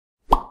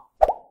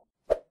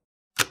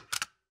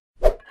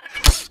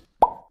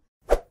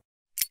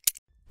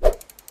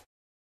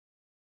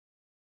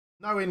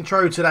No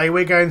intro today,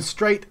 we're going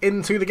straight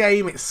into the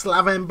game. It's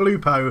Slaven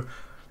Blupo.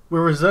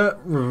 We're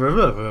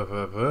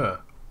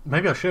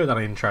maybe I should have done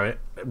an intro, it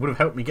would have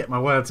helped me get my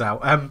words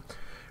out.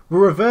 We're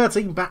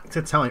reverting back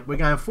to type. We're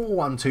going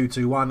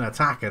 4-1-2-2-1,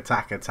 attack,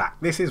 attack, attack.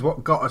 This is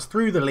what got us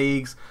through the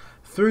leagues,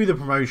 through the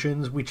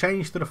promotions. We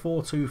changed to the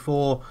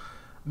 4-2-4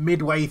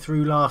 midway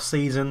through last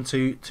season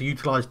to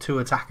utilise 2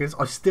 attackers.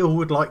 I still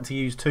would like to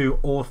use 2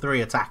 or 3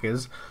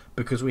 attackers,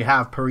 because we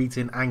have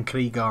Peritin and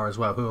Kligar as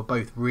well, who are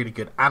both really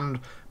good, and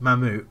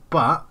Mamut.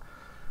 But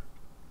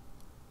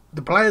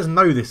the players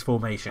know this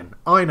formation.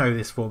 I know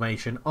this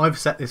formation. I've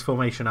set this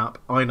formation up.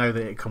 I know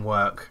that it can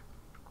work.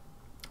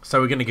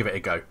 So we're going to give it a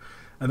go.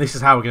 And this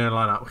is how we're going to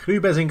line up.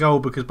 Hrubez in goal,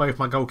 because both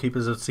my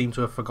goalkeepers seem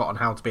to have forgotten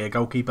how to be a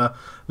goalkeeper.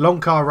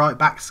 Longcar right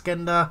back.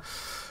 Skender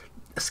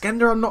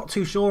I'm not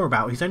too sure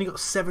about. He's only got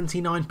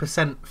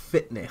 79%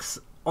 fitness.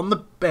 On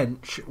the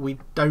bench, we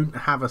don't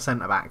have a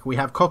centre-back. We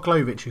have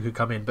Koklovic who could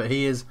come in, but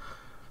he's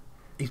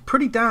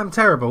pretty damn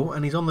terrible,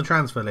 and he's on the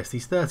transfer list.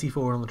 He's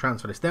 34 on the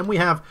transfer list. Then we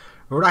have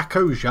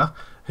Rakoja,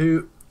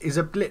 who is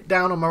a bit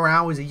down on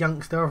morale. He's a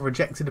youngster. I've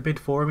rejected a bid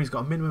for him. He's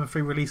got a minimum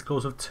free release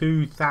clause of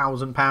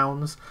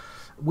 £2,000.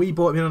 We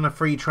bought him in on a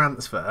free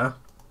transfer,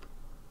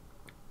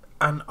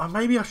 and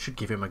maybe I should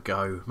give him a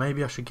go.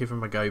 Maybe I should give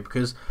him a go,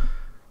 because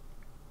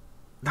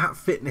that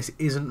fitness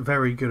isn't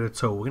very good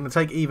at all. We're going to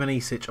take Ivan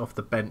Isic off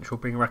the bench. We'll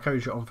bring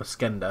Rakoja on for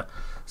Skender.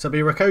 So it'll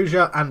be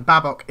Rakoja and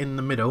Babok in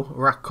the middle.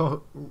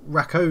 Rakokia,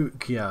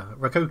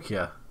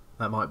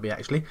 that might be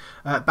actually.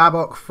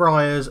 Babok,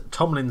 Friars,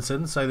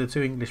 Tomlinson. So the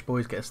 2 English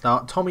boys get a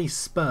start. Tommy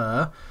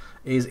Spur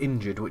is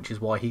injured, which is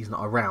why he's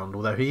not around.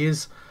 Although he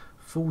is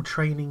full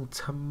training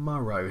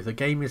tomorrow. The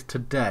game is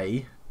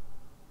today.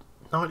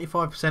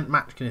 95%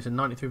 match condition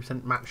and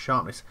 93% match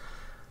sharpness.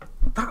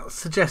 That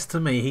suggests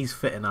to me he's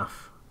fit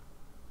enough.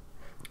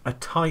 A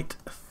tight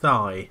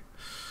thigh.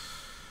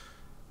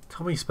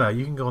 Tommy Spur,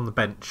 you can go on the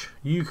bench.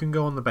 You can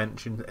go on the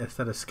bench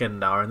instead of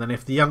Skendar. And then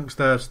if the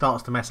youngster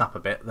starts to mess up a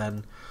bit,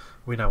 then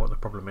we know what the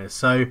problem is.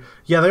 So,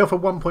 yeah, they offer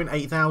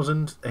 1.8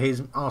 thousand.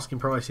 His asking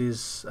price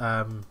is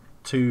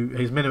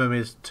his minimum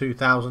is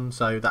 2,000,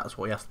 so that's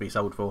what he has to be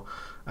sold for.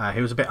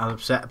 He was a bit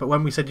upset, but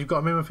when we said you've got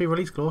a minimum fee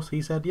release clause,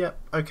 he said, yep,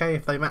 okay,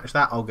 if they match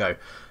that, I'll go.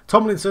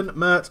 Tomlinson,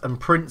 Mert and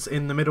Prince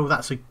in the middle.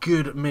 That's a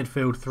good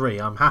midfield 3.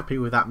 I'm happy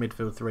with that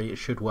midfield 3. It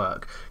should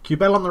work.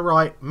 Kubel on the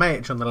right,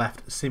 Majic on the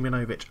left,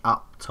 Simjonovic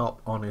up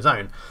top on his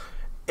own.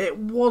 It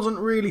wasn't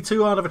really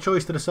too hard of a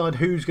choice to decide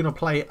who's going to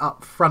play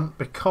up front,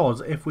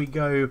 because if we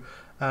go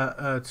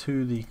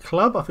to the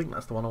club, I think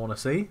that's the one I want to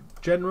see.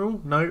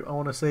 General? No, I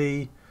want to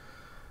see...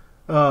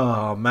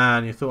 Oh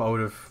man, you thought I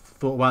would have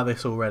thought about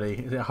this already.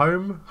 Is it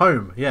home?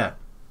 Home, yeah.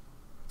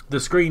 The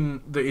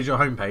screen that is your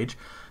homepage.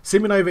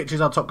 Simjonovic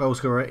is our top goal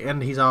scorer,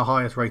 and he's our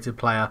highest rated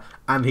player,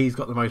 and he's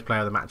got the most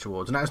player of the match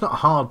awards. Now, it's not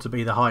hard to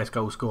be the highest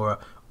goal scorer,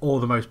 or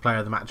the most player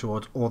of the match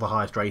awards, or the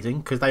highest rating,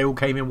 because they all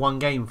came in one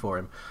game for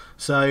him.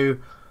 So,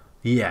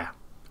 yeah.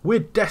 We're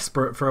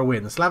desperate for a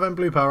win. Slaven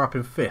Blupo are up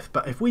in 5th,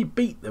 but if we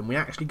beat them, we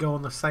actually go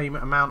on the same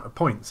amount of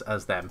points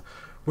as them.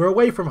 We're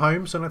away from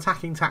home, so an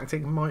attacking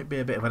tactic might be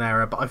a bit of an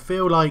error, but I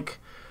feel like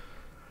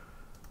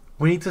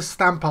we need to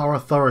stamp our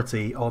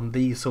authority on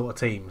these sort of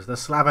teams. The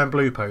Slaven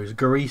Blupos,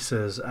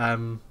 Gorisas, I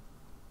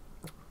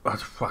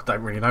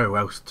don't really know who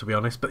else, to be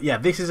honest. But yeah,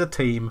 this is a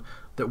team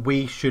that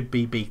we should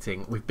be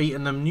beating. We've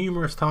beaten them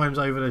numerous times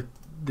over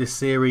this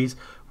series.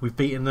 We've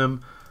beaten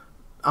them.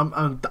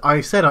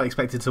 I said I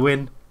expected to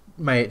win.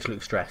 Majic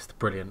looks stressed.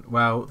 Brilliant.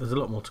 Well, there's a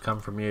lot more to come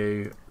from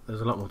you.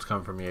 There's a lot more to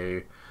come from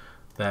you.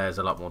 There's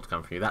a lot more to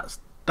come from you. That's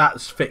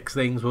fix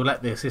things. We'll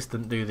let the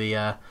assistant do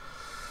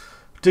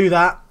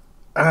that.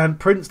 And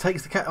Prince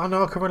takes the cat. I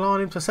know I can rely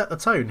on him to set the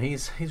tone.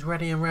 He's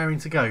ready and raring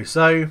to go.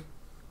 So,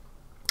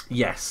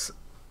 yes,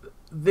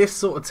 this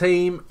sort of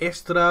team,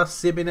 Istra,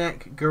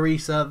 Sibinek,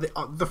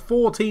 Gorisa, the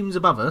 4 teams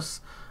above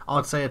us,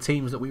 I'd say are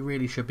teams that we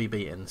really should be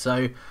beating.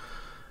 So,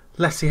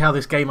 let's see how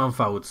this game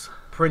unfolds.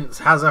 Prince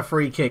has a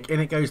free kick.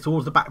 In it goes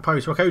towards the back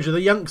post. Rakoja,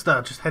 the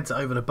youngster, just heads it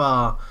over the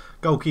bar.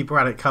 Goalkeeper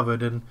had it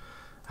covered, and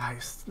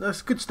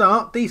that's a good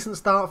start. Decent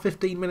start,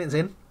 15 minutes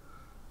in.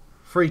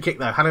 Free kick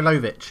though.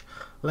 Halilovic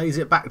lays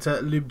it back to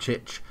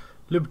Ljubčić.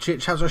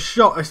 Ljubčić has a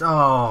shot.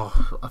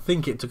 I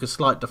think it took a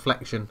slight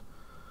deflection.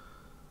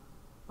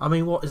 I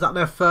mean, what is that,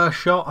 their first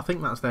shot? I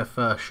think that's their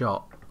first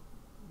shot.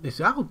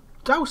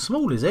 How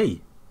small is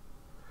he?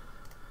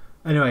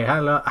 Anyway,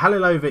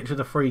 Halilovic with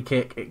a free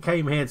kick. It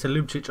came here to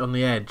Ljubčić on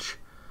the edge.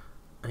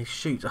 And he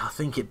shoots. I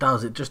think it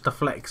does. It just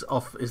deflects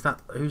off. Who's that?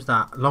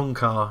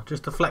 Longcar.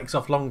 Just deflects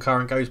off Longcar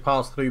and goes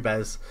past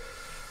Hrubez.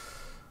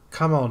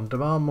 Come on,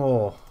 demand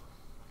more.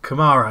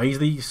 Kamara. He's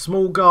the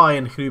small guy,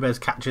 and Hrubez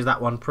catches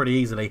that one pretty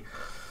easily.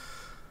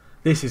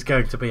 This is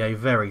going to be a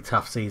very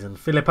tough season.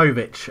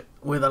 Filipovic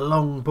with a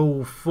long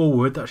ball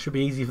forward. That should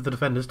be easy for the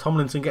defenders.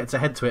 Tomlinson gets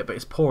ahead to it, but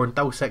it's poor, and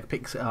Dulcek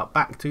picks it up.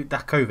 Back to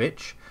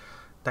Dakovic.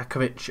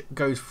 Dakovic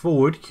goes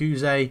forward.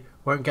 Kuze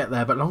won't get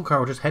there, but Longcar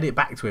will just head it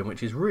back to him,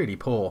 which is really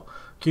poor.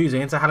 Kuze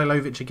into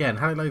Halilovic again.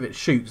 Halilovic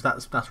shoots.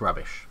 That's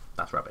rubbish.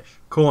 That's rubbish.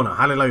 Corner.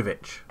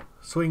 Halilovic.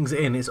 Swings it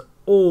in. It's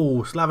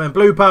all Slaven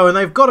Belupo, and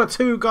they've got a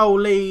 2-goal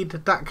lead.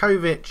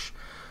 Datkovic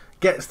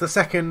gets the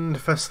second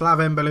for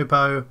Slaven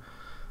Belupo.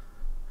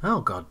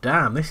 Oh, god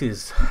damn. This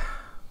is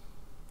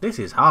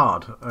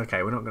hard.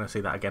 Okay, we're not going to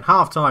see that again.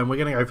 Half time, we're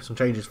going to go for some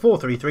changes.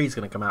 4-3-3 is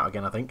going to come out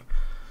again, I think.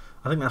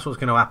 I think that's what's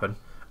going to happen.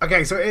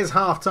 Okay, so it is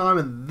half time,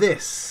 and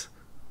this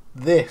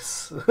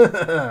is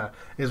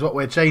what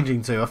we're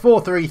changing to. A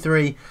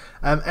 4-3-3.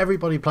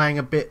 Everybody playing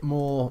a bit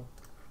more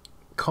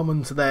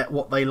common to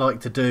what they like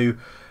to do.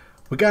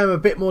 We're going a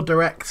bit more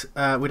direct.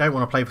 We don't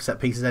want to play for set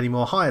pieces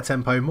anymore. Higher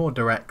tempo, more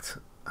direct.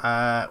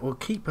 We'll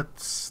keep a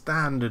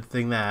standard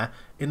thing there.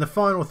 In the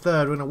final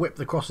third, we're going to whip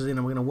the crosses in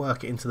and we're going to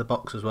work it into the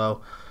box as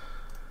well.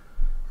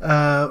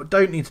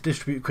 Don't need to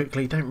distribute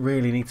quickly. Don't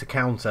really need to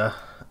counter.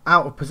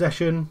 Out of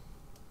possession.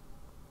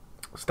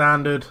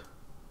 Standard.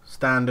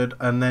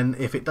 And then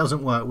if it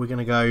doesn't work, we're going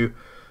to go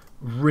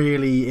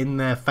really in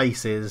their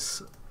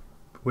faces.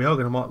 We are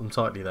going to mark them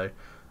tightly though.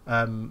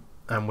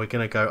 And we're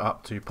going to go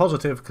up to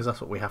positive because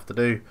that's what we have to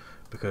do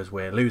because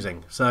we're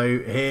losing. So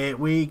here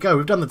we go.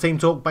 We've done the team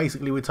talk.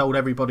 Basically, we told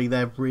everybody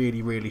they're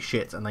really, really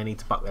shit and they need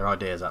to buck their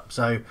ideas up.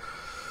 So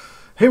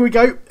here we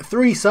go.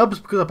 3 subs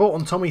because I bought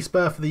on Tommy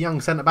Spur for the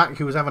young centre-back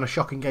who was having a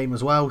shocking game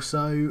as well.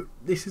 So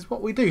this is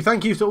what we do.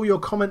 Thank you to all your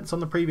comments on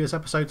the previous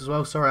episodes as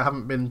well. Sorry I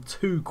haven't been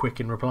too quick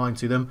in replying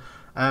to them.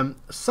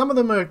 Some of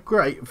them are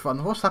great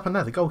fun. What's happened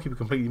there? The goalkeeper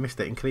completely missed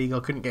it and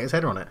Klieg couldn't get his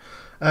header on it.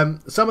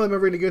 Some of them are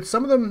really good.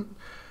 Some of them...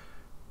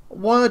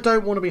 Why I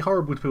don't want to be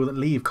horrible to people that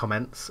leave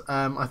comments,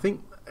 I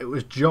think it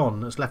was John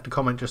that's left a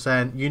comment just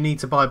saying, you need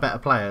to buy better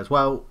players.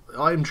 Well,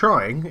 I'm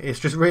trying. It's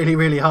just really,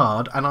 really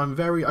hard. And I'm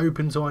very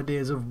open to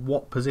ideas of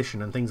what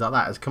position and things like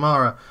that. As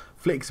Kamara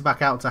flicks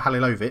back out to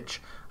Halilovic.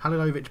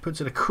 Halilovic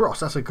puts it across.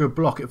 That's a good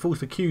block. It falls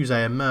to Kuze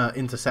and Mert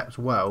intercepts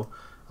well.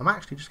 I'm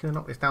actually just going to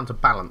knock this down to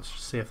balance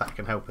to see if that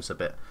can help us a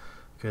bit.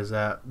 Because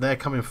they're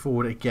coming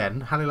forward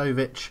again.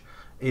 Halilovic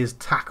is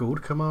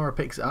tackled. Kamara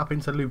picks it up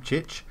into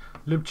Lubcic.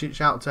 Lubcic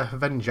out to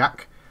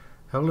Hvenjak.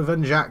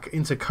 Hvenjak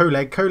into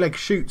Koleg. Koleg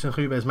shoots and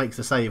Rubez makes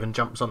the save and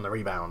jumps on the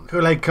rebound.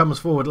 Koleg comes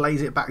forward,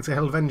 lays it back to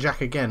Hvenjak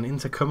again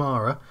into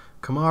Kamara.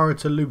 Kamara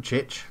to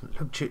Lubcic.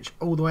 Lubcic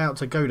all the way out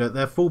to Goda.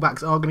 Their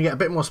fullbacks are going to get a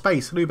bit more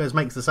space. Rubez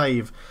makes the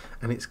save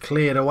and it's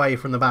cleared away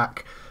from the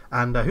back.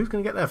 And who's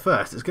going to get there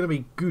first? It's going to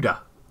be Gouda.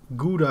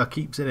 Gouda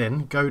keeps it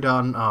in.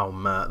 Godan. Oh,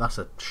 Mert. That's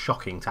a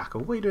shocking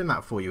tackle. What are you doing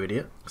that for, you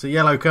idiot? It's a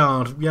yellow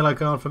card. Yellow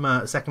card for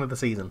Mert. Second of the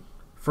season.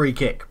 Free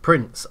kick.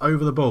 Prince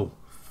over the ball.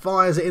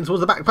 Fires it in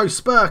towards the back post.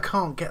 Spur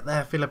can't get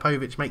there.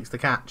 Filipovic makes the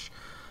catch.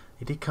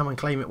 He did come and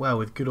claim it well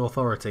with good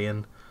authority.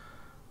 And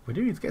we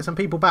do need to get some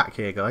people back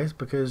here, guys.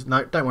 Because,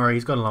 no, don't worry.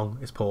 He's gone long.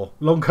 It's poor.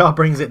 Longcar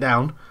brings it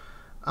down.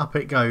 Up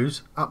it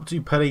goes. Up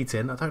to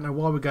Peritin. I don't know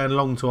why we're going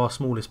long to our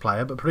smallest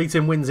player. But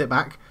Peritin wins it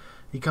back.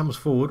 He comes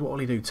forward. What will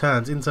he do?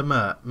 Turns into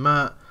Mert.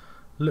 Mert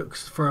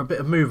looks for a bit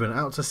of movement.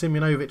 Out to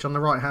Simunovic on the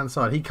right-hand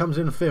side. He comes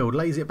in field.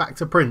 Lays it back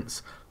to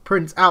Prince.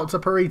 Prince out to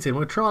Peritin.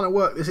 We're trying to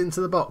work this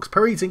into the box.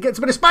 Peritin gets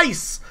a bit of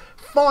space.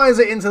 Fires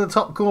it into the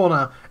top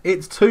corner.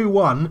 It's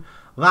 2-1.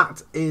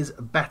 That is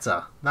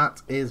better.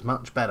 That is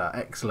much better.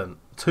 Excellent.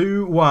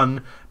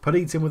 2-1.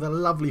 Peritin with a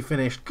lovely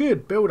finish.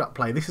 Good build-up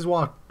play. This is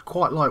why I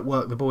quite like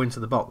work the ball into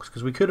the box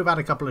because we could have had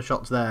a couple of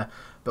shots there,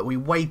 but we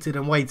waited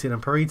and waited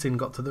and Peritin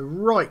got to the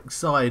right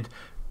side,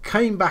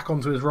 came back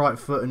onto his right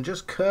foot and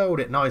just curled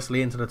it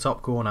nicely into the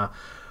top corner.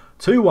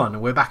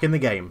 2-1. We're back in the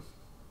game.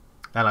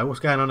 Hello, what's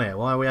going on here?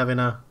 Why are we having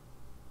a...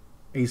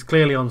 He's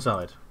clearly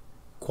onside.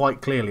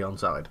 Quite clearly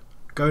onside.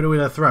 Goda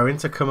with a throw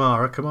into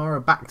Kamara.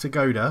 Kamara back to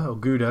Goda. Or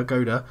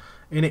Goda.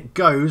 In it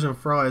goes and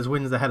Friars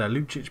wins the header.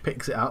 Lucic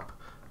picks it up.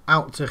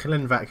 Out to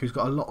Hlinvac, who's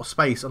got a lot of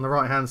space on the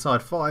right-hand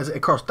side. Fires it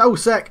across.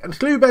 Dulcek and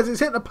Klubez. It's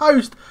hit the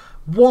post.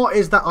 What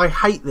is that? I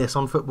hate this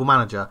on Football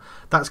Manager.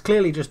 That's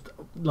clearly just,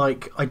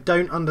 like, I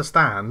don't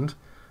understand...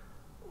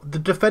 The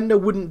defender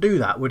wouldn't do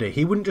that, would he?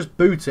 He wouldn't just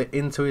boot it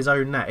into his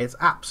own net. It's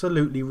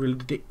absolutely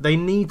ridiculous. They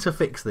need to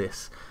fix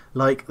this.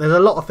 Like, there's a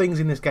lot of things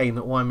in this game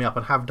that wind me up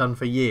and have done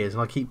for years,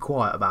 and I keep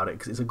quiet about it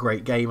because it's a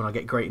great game and I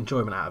get great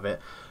enjoyment out of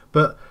it.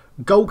 But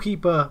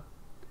goalkeeper,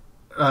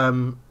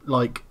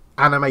 like,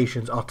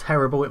 animations are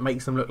terrible. It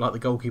makes them look like the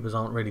goalkeepers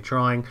aren't really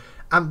trying.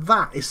 And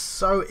that is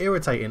so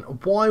irritating.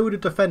 Why would a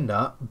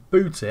defender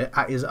boot it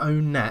at his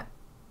own net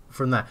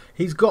from there?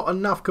 He's got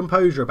enough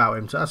composure about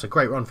him. So that's a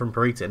great run from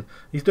Peritin.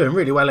 He's doing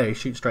really well here. He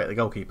shoots straight at the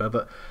goalkeeper,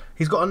 but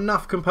he's got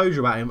enough composure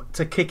about him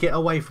to kick it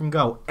away from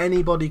goal.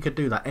 Anybody could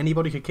do that.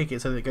 Anybody could kick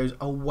it so that it goes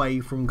away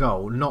from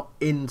goal, not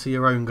into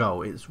your own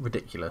goal. It's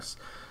ridiculous.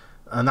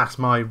 And that's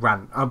my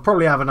rant. I'll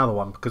probably have another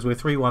one because we're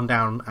 3-1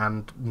 down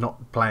and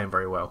not playing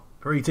very well.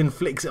 Peritin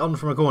flicks it on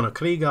from a corner.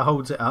 Klieg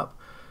holds it up.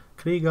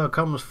 Klieg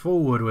comes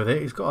forward with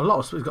it. He's got a lot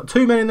of... He's got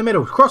 2 men in the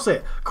middle. Cross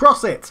it.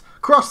 Cross it.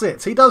 Cross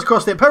it. He does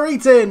cross it.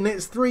 Peritin.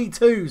 It's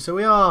 3-2. So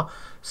we are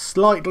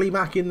slightly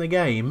back in the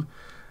game.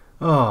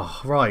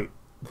 Oh, right.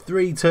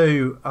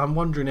 3-2. I'm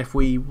wondering if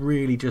we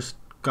really just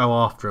go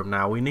after him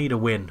now. We need a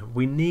win.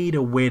 We need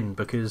a win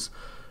because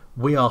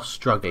we are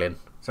struggling.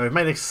 So we've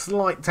made a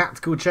slight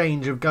tactical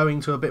change of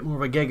going to a bit more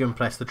of a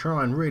gegenpress to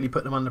try and really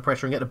put them under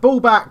pressure and get the ball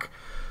back.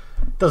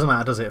 Doesn't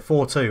matter, does it?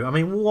 4-2. I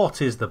mean,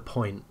 what is the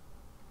point?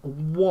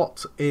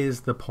 What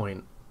is the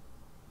point?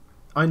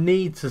 I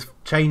need to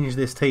change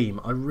this team.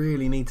 I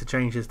really need to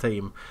change this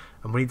team.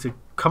 And we need to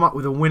come up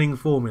with a winning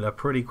formula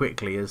pretty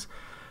quickly.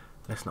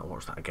 Let's not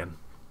watch that again.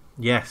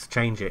 Yes,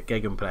 change it.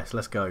 Gegenpress.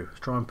 Let's go. Let's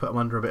try and put them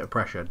under a bit of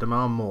pressure.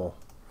 Demand more.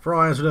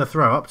 Friars with a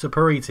throw up to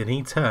Peritin.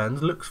 He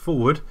turns, looks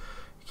forward.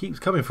 He keeps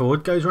coming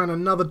forward. Goes around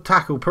another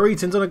tackle.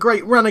 Peritin's on a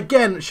great run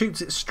again.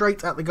 Shoots it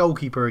straight at the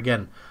goalkeeper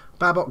again.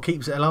 Babok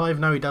keeps it alive.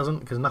 No, he doesn't,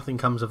 because nothing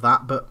comes of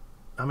that. But,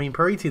 I mean,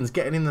 Peritin's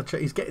getting in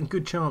he's getting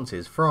good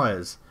chances.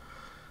 Friars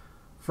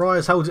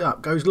holds it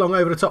up. Goes long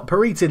over the top.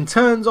 Peritin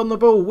turns on the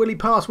ball. Will he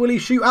pass? Will he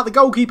shoot at the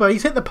goalkeeper?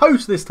 He's hit the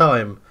post this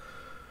time.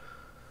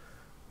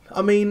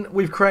 I mean,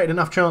 we've created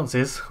enough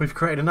chances. We've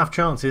created enough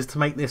chances to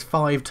make this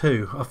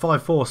 5-2, or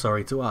 5-4,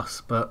 sorry, to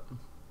us. But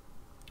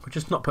we're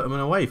just not putting them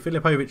away.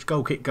 Filipovic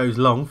goal kick goes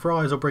long.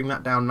 Friars will bring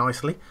that down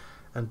nicely,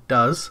 and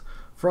does.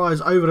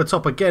 Friars over the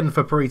top again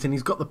for Peritin.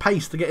 He's got the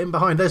pace to get in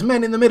behind. There's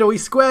men in the middle. He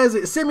squares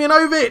it.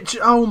 Simeonovic!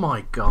 Oh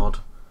my God.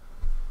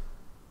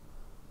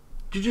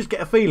 Do you just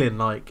get a feeling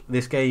like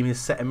this game is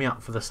setting me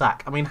up for the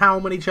sack? I mean, how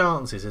many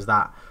chances is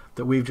that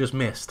we've just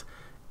missed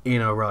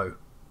in a row?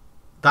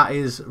 That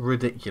is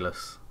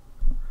ridiculous.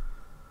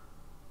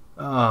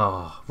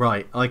 Oh,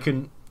 right.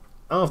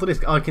 After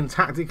this, I can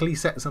tactically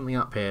set something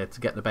up here to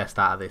get the best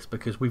out of this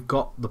because we've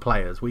got the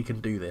players. We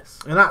can do this.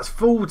 And that's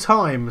full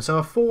time. So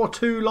a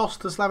 4-2 loss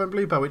to Slaven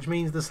Blupo, which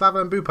means the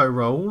Slaven Blupo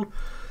role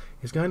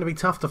is going to be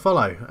tough to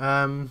follow.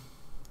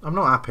 I'm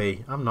not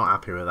happy. I'm not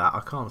happy with that.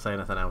 I can't say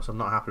anything else. I'm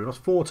not happy. We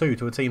lost 4-2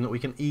 to a team that we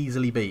can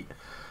easily beat.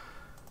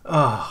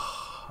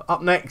 Oh,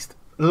 up next,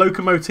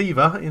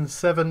 Lokomotiva in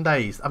 7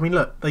 days. I mean,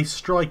 look, they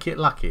strike it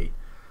lucky.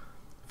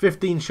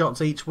 15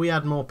 shots each. We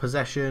had more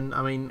possession.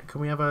 I mean,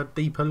 can we have a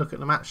deeper look at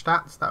the match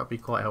stats? That would be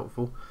quite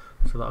helpful,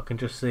 so that I can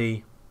just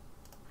see.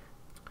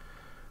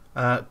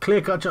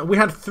 Clear-cut. We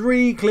had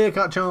 3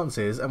 clear-cut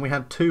chances, and we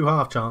had 2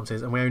 half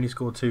chances, and we only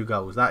scored 2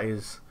 goals. That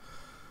is.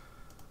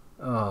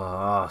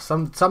 Oh,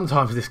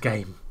 sometimes this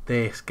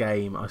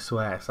game, I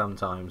swear,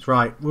 sometimes.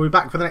 Right, we'll be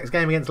back for the next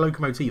game against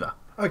Lokomotiva.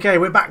 Okay,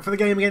 we're back for the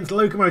game against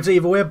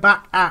Lokomotiva. We're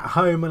back at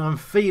home, and I'm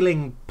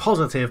feeling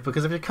positive,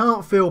 because if you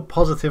can't feel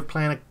positive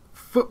playing a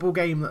football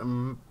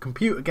game,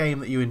 computer game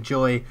that you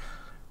enjoy,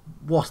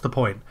 what's the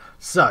point?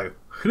 So,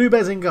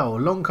 Hrubez in goal,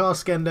 Loncar,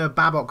 Skender,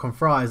 Babok and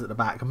Friars at the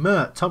back,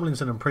 Mert,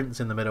 Tomlinson and Prince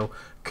in the middle,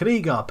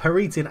 Krieger,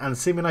 Peritin and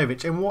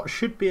Simeonovic in what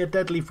should be a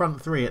deadly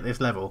front 3 at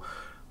this level.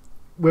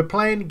 We're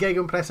playing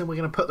Gegenpress and we're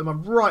going to put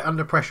them right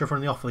under pressure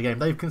from the off of the game.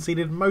 They've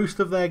conceded most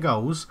of their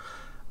goals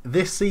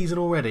this season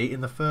already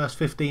in the first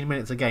 15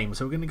 minutes of game.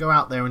 So we're going to go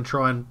out there and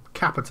try and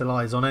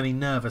capitalise on any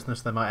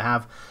nervousness they might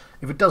have.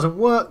 If it doesn't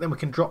work, then we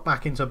can drop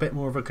back into a bit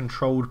more of a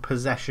controlled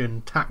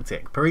possession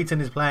tactic.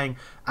 Peritin is playing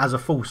as a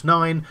false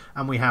 9,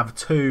 and we have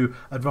 2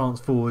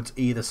 advanced forwards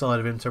either side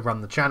of him to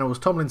run the channels.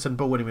 Tomlinson,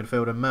 ball-winning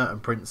midfielder, Mert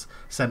and Prince,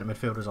 centre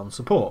midfielders on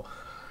support.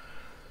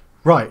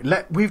 Right,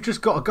 we've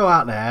just got to go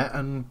out there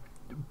and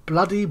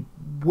bloody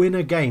win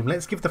a game.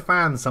 Let's give the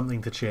fans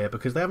something to cheer,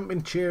 because they haven't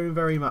been cheering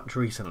very much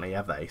recently,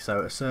 have they?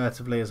 So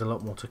assertively there's a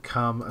lot more to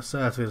come. We'll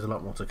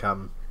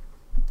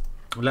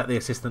let the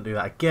assistant do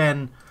that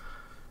again.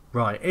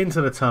 Right,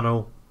 into the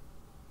tunnel.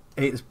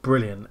 It's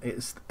brilliant.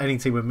 It's any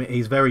team with me.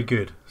 He's very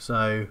good.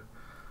 So,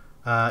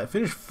 it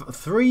finished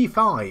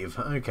 3-5.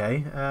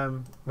 Okay,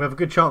 we have a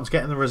good chance of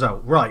getting the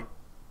result. Right.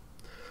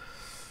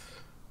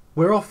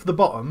 We're off the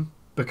bottom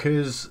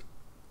because,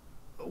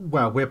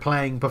 well, we're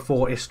playing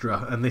before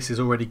Istra, and this is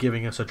already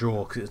giving us a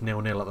draw because it's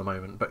 0-0 at the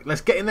moment. But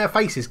let's get in their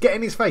faces. Get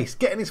in his face.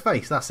 Get in his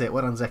face. That's it.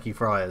 Well done, Zeki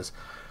Friars.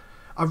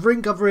 I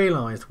think I've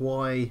realised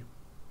why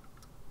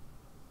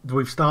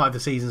we've started the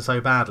season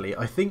so badly.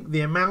 I think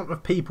the amount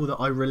of people that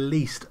I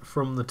released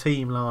from the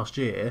team last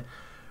year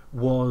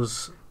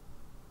was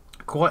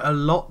quite a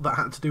lot that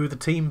had to do with the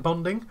team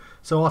bonding.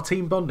 So our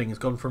team bonding has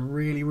gone from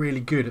really, really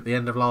good at the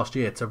end of last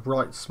year to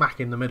right smack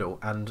in the middle,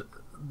 and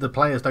the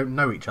players don't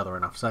know each other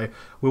enough. So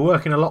we're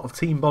working a lot of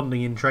team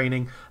bonding in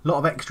training, a lot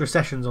of extra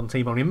sessions on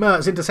team bonding.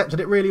 Mert's intercepted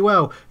it really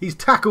well. He's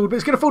tackled, but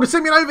it's going to fall to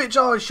Simeonovic.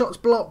 Oh, his shot's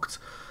blocked.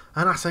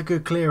 And that's a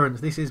good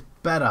clearance. This is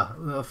better.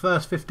 The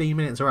first 15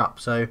 minutes are up,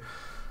 so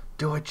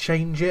do I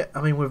change it?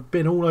 I mean, we've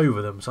been all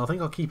over them, so I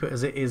think I'll keep it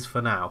as it is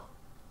for now.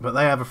 But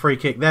they have a free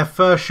kick. Their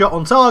first shot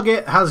on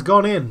target has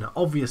gone in,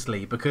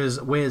 obviously,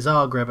 because we're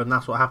Zagreb and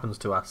that's what happens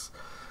to us.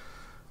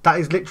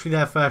 That is literally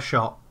their first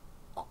shot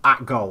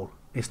at goal.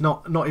 It's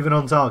not even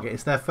on target.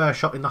 It's their first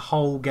shot in the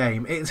whole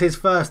game. It's his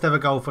first ever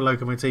goal for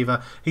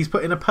Lokomotiva. He's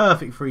put in a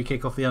perfect free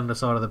kick off the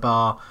underside of the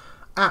bar.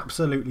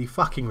 Absolutely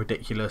fucking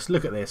ridiculous.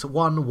 Look at this.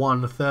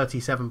 1-1,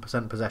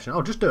 37% possession.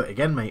 Oh, just do it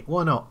again, mate.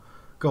 Why not?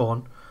 Go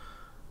on.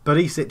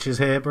 Barisic is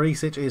here.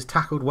 Barisic is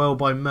tackled well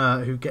by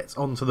Mert, who gets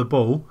onto the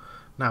ball.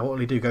 Now what will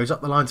he do? Goes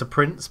up the line to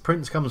Prince.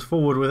 Prince comes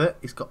forward with it.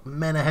 He's got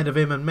men ahead of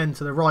him and men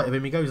to the right of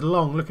him. He goes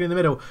long, looking in the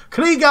middle.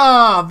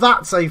 Krieger!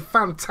 That's a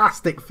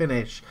fantastic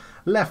finish.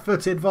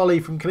 Left-footed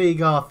volley from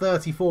Krieger,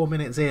 34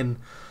 minutes in.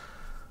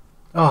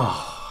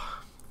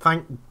 Oh,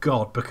 Thank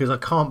God, because I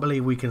can't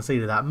believe we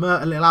conceded that.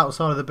 Mert a little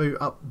outside of the boot,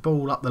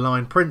 ball up the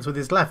line. Prince with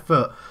his left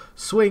foot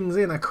swings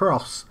in a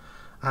cross.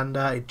 And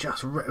it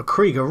just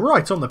Krieger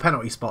right on the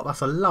penalty spot.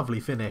 That's a lovely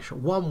finish.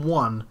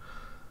 1-1.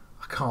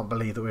 I can't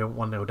believe that we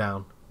went 1-0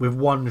 down with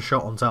one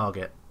shot on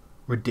target.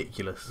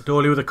 Ridiculous.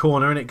 Dorley with a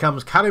corner, and it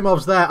comes.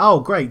 Kalimov's there. Oh,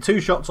 great. 2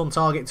 shots on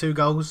target, 2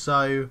 goals.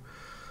 So,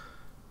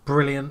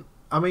 brilliant.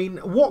 I mean,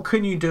 what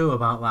can you do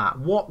about that?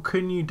 What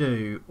can you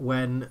do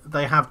when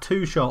they have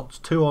 2 shots,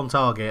 2 on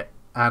target,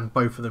 and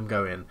both of them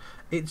go in?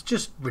 It's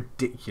just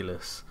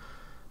ridiculous.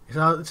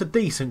 It's a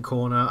decent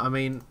corner. I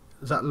mean,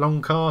 is that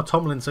Longcar?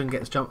 Tomlinson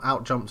gets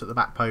out jumped at the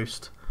back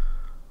post.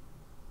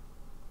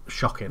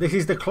 Shocking. This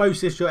is the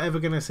closest you're ever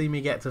going to see me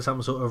get to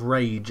some sort of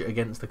rage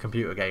against the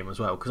computer game as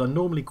well, because I'm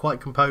normally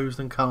quite composed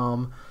and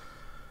calm.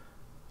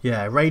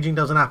 Yeah, raging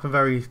doesn't happen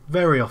very,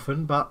 very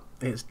often, but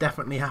it's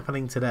definitely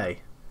happening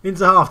today.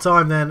 Into half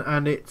time then,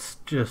 and it's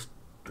just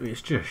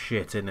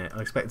shit, isn't it? I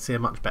expect to see a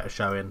much better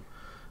showing.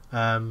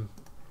 I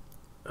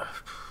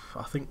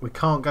think we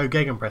can't go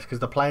gegenpress because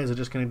the players are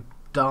just going to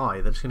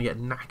die. They're just going to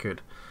get knackered.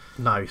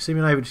 No,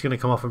 Simonovic is going to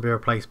come off and be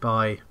replaced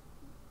by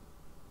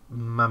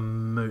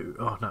Mamou.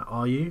 Oh no,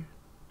 are you?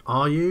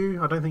 Are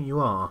you? I don't think you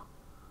are.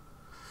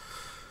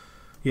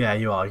 Yeah,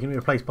 you are. You're going to be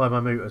replaced by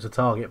Mamou as a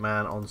target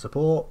man on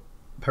support.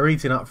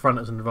 Peritin up front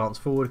as an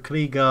advanced forward.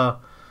 Krieger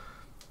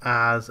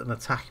as an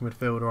attacking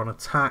midfielder on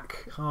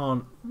attack.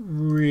 Can't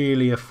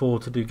really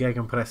afford to do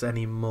gegenpress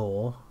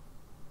anymore.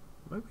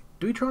 Maybe,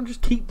 do we try and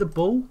just keep the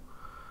ball?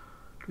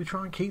 Do we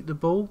try and keep the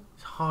ball?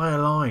 It's higher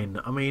line.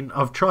 I mean,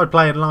 I've tried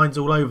playing lines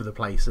all over the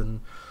place,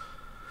 and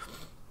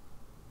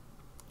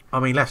I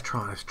mean, let's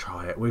try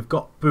it. We've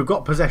got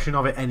possession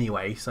of it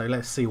anyway, so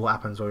let's see what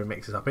happens when we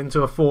mix it up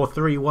into a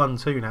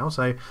 4-3-1-2 now.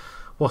 So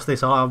what's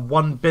this? Our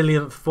 1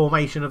 billionth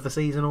formation of the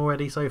season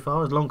already so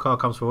far. As Longcar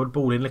comes forward,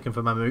 ball in, looking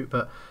for Mamou,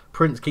 but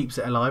Prince keeps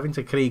it alive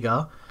into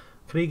Krieger.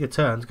 Krieger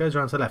turns, goes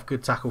around to the left.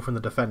 Good tackle from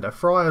the defender.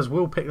 Friars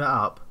will pick that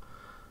up.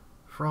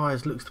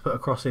 Friars looks to put a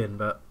cross in,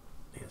 but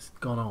it's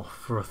gone off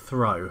for a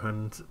throw,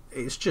 and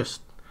it's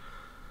just...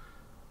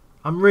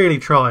 I'm really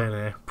trying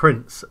here.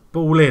 Prince,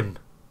 ball in.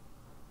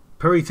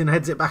 Peritin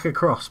heads it back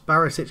across.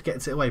 Barisic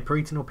gets it away.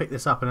 Peritin will pick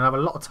this up and he'll have a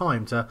lot of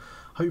time to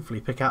hopefully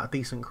pick out a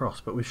decent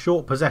cross. But with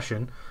short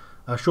possession,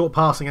 short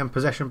passing and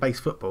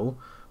possession-based football,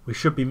 we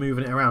should be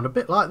moving it around a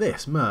bit like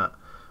this. Mert.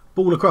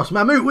 Ball across.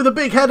 Mamou with a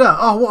big header.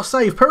 Oh, what a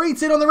save.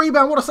 Peritin on the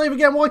rebound. What a save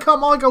again. Why can't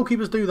my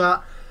goalkeepers do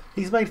that?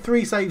 He's made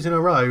 3 saves in a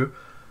row.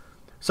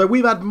 So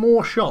we've had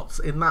more shots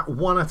in that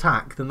one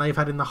attack than they've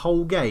had in the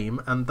whole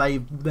game, and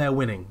they're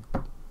winning.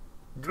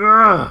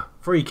 Ugh.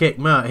 Free kick.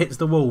 Mert hits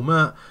the wall.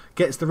 Mert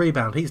gets the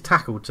rebound. He's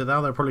tackled, so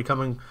now they'll probably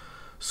come and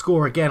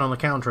score again on the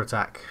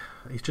counter-attack.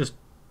 He's just...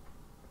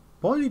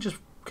 Why did he just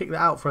kick that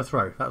out for a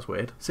throw? That's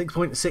weird.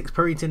 6.6,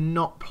 Peritin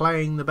not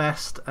playing the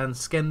best, and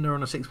Skender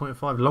on a 6.5,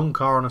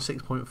 Longcar on a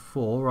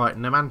 6.4. Right,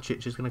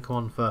 Nemancic is going to come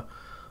on for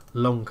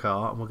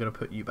Longcar, and we're going to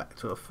put you back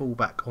to a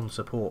fullback on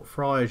support.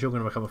 Friars, you're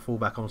going to become a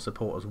fullback on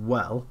support as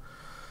well.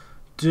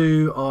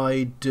 Do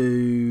I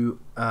do...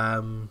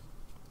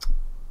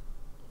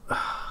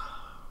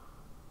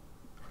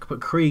 put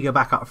Krieger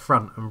back up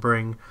front and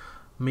bring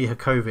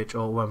Mihakovic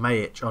or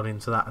Majic on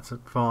into that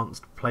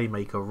advanced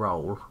playmaker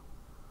role.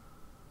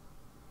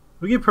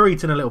 We give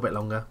Peritin a little bit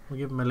longer. We'll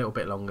give him a little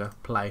bit longer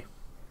play.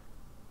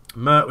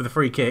 Mert with a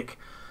free kick.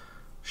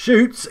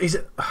 Shoots.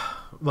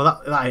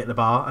 Well, that hit the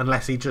bar,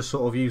 unless he just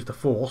sort of used the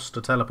force to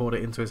teleport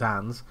it into his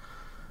hands.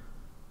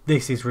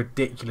 This is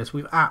ridiculous.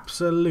 We've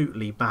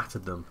absolutely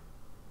battered them.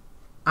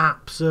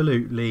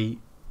 Absolutely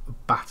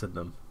battered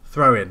them.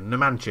 Throw in.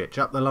 Nemancic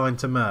up the line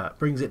to Mert.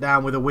 Brings it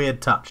down with a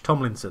weird touch.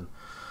 Tomlinson.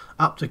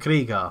 Up to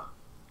Krieger.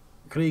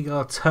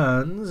 Krieger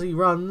turns. He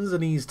runs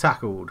and he's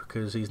tackled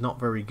because he's not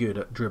very good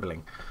at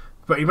dribbling.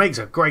 But he makes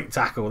a great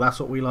tackle. That's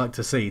what we like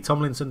to see.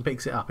 Tomlinson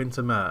picks it up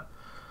into Mert.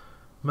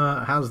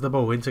 Mert has the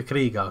ball into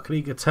Krieger.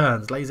 Krieger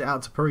turns. Lays it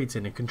out to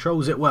Peritin. He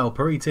controls it well.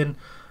 Peritin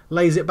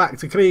lays it back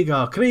to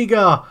Krieger.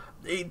 Krieger!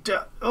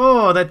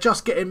 They're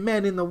just getting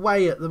men in the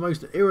way at the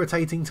most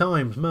irritating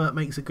times. Mert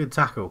makes a good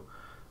tackle.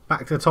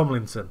 Back to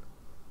Tomlinson.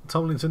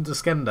 Tomlinson to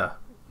Skender.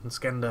 And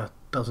Skender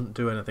doesn't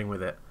do anything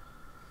with it.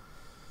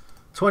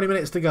 20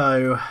 minutes to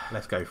go.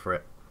 Let's go for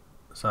it.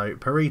 So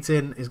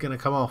Peritin is going to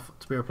come off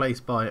to be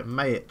replaced by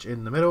Majic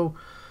in the middle.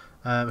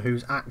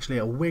 Who's actually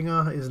a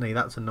winger, isn't he?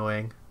 That's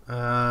annoying.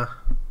 How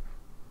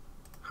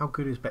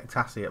good is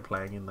Bektasi at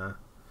playing in there?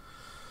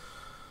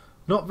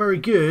 Not very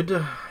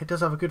good. He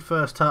does have a good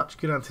first touch.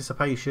 Good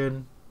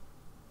anticipation.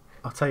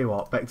 I'll tell you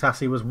what.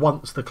 Bektasi was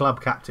once the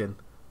club captain.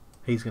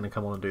 He's going to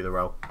come on and do the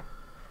role.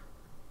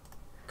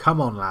 Come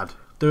on, lad.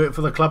 Do it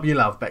for the club you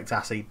love,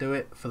 Bektasi. Do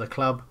it for the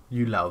club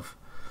you love.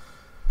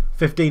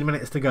 15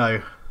 minutes to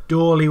go.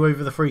 Dorley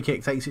over the free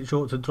kick takes it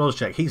short to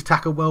Drozcek. He's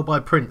tackled well by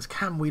Prince.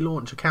 Can we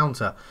launch a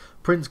counter?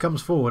 Prince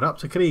comes forward up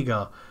to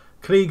Krieger.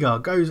 Krieger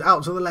goes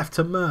out to the left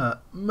to Mert.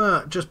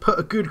 Mert just put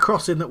a good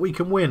cross in that we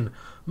can win.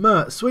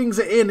 Mert swings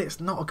it in. It's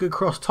not a good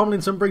cross.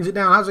 Tomlinson brings it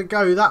down. How's it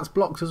go? That's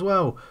blocked as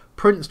well.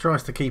 Prince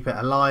tries to keep it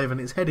alive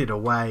and it's headed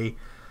away.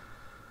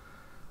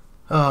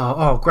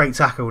 Oh, great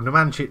tackle.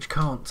 Nemancic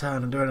can't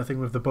turn and do anything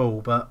with the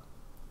ball, but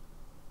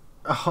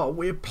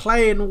we're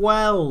playing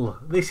well.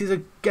 This is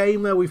a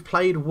game that we've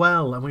played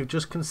well, and we've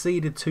just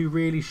conceded 2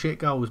 really shit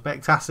goals.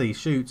 Bektassi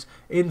shoots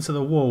into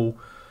the wall.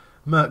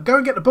 Mert, go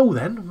and get the ball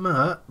then.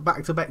 Mert,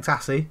 back to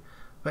Bektassi.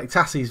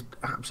 Bektassi's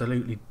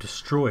absolutely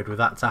destroyed with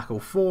that tackle.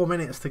 4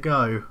 minutes to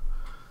go.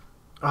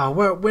 Oh,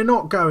 we're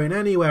not going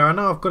anywhere. I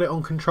know I've got it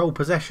on control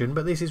possession,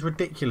 but this is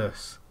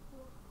ridiculous.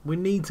 We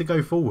need to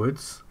go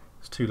forwards.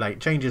 It's too late.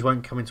 Changes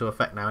won't come into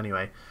effect now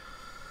anyway.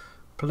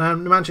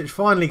 Nemancic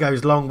finally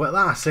goes long, but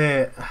that's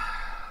it.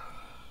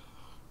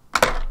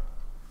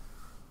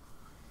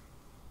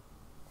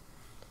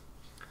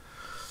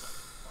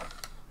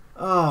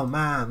 Oh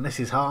man, this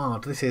is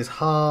hard. This is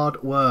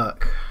hard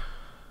work.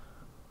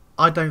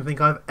 I don't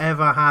think I've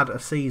ever had a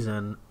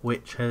season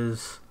which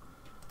has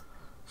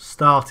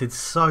started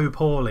so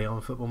poorly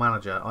on Football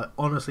Manager. I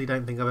honestly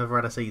don't think I've ever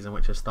had a season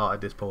which has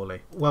started this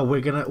poorly. Well,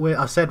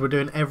 I said we're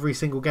doing every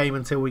single game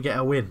until we get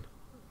a win.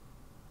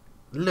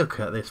 Look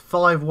at this.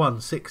 5-1,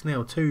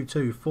 6-0,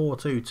 2-2,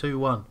 4-2,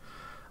 2-1.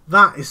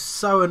 That is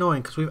so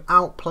annoying because we've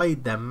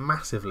outplayed them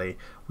massively.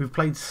 We've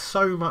played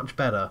so much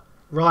better.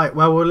 Right,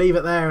 well, we'll leave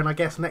it there, and I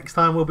guess next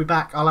time we'll be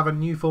back. I'll have a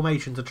new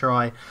formation to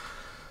try.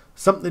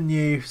 Something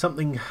new,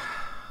 something's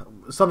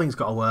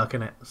got to work,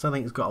 innit?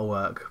 Something's got to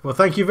work. Well,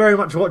 thank you very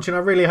much for watching. I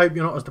really hope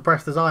you're not as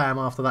depressed as I am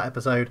after that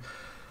episode.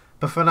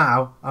 But for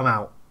now, I'm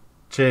out.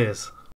 Cheers.